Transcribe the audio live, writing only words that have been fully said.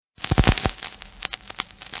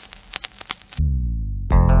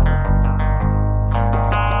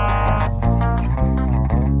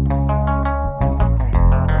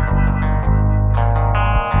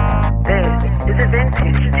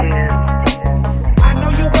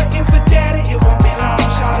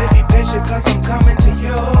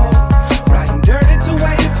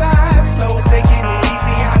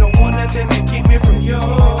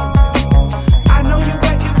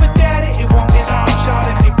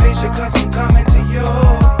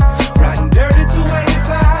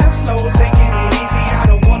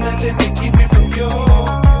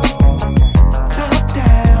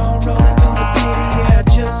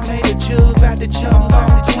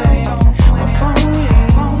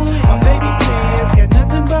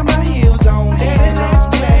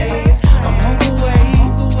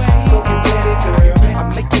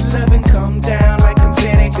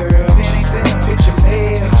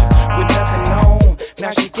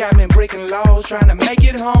got me breaking laws, trying to make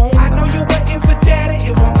it home. I know you're waiting for daddy,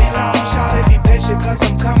 it won't be long. Shawty, be patient, cause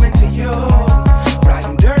I'm coming to you.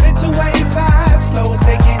 Riding dirty 285, slow,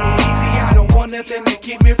 taking it easy. I don't want nothing to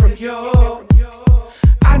keep me from you.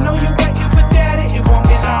 I know you're waiting for daddy, it won't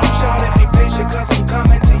be long. Shawty, be patient, cause I'm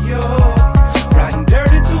coming to you. Riding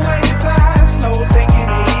dirty 285, slow, taking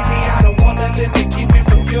it easy. I don't want nothing to keep me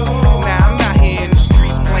from you. Now I'm out here in the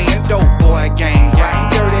streets playing dope boy games. Riding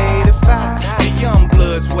dirty 85, the young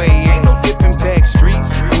blood's way. Ain't no dipping back streets.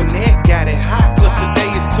 When that got it hot, plus today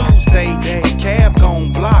is Tuesday. The cab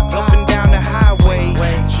gon' block up and down the highway.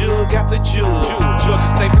 Jug after jug, Georgia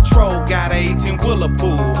State Patrol got a 18-wheeler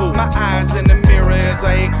bull. My eyes in the mirror as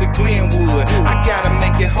I exit Glenwood. I gotta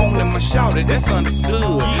make it home to my shawty, that's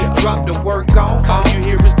understood. Drop the work off, all you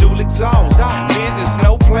hear is dual exhaust. Business,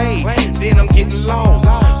 no play, then I'm getting lost.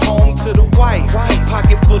 Home to the wife,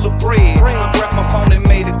 pocket full of bread. I grabbed my phone and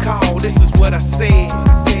made a call, this is what I said.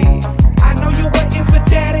 I know you're waiting for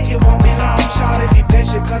daddy, it won't be long. Shawty, be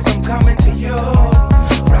patient, cause I'm coming to you.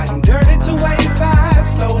 Riding dirty 285,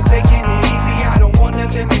 slow, taking it easy. I don't want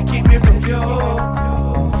nothing to keep me from you.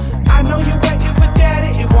 I know you're waiting for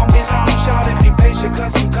daddy, it won't be long. Shawty, be patient,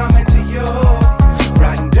 cause I'm coming to you.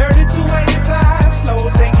 Riding dirty 285, slow,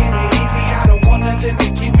 taking it easy. I don't want nothing to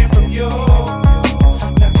keep me from you.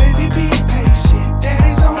 Now baby, be patient,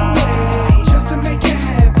 daddy's on the way. Just to make you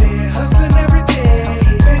happy, hustling every day.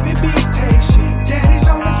 Baby, be patient, daddy's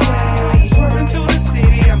on his way. Swerving through the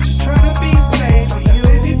city, I'm just trying to be safe for you.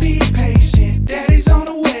 Baby, be patient, daddy's on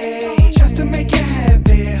the way. Just to make you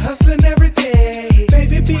happy, hustling every day.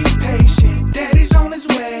 Baby, be patient, daddy's on his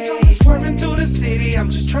way. Swerving through the city, I'm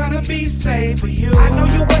just trying to be safe for you. I know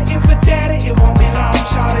you're waiting for daddy, it won't be long.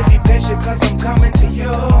 Shawty, be patient, cause I'm coming to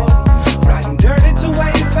you. Riding dirty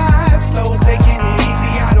 285, slow, taking it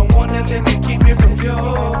easy. I don't want nothing to keep me from you.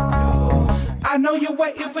 I know you're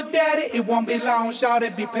waiting for daddy, it won't be long.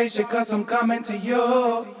 Shawty, be patient, cause I'm coming to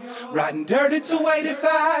you. Riding dirty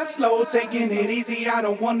 285, slow, taking it easy. I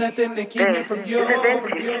don't want nothing to keep me from you. This is a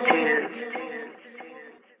Vintage tune.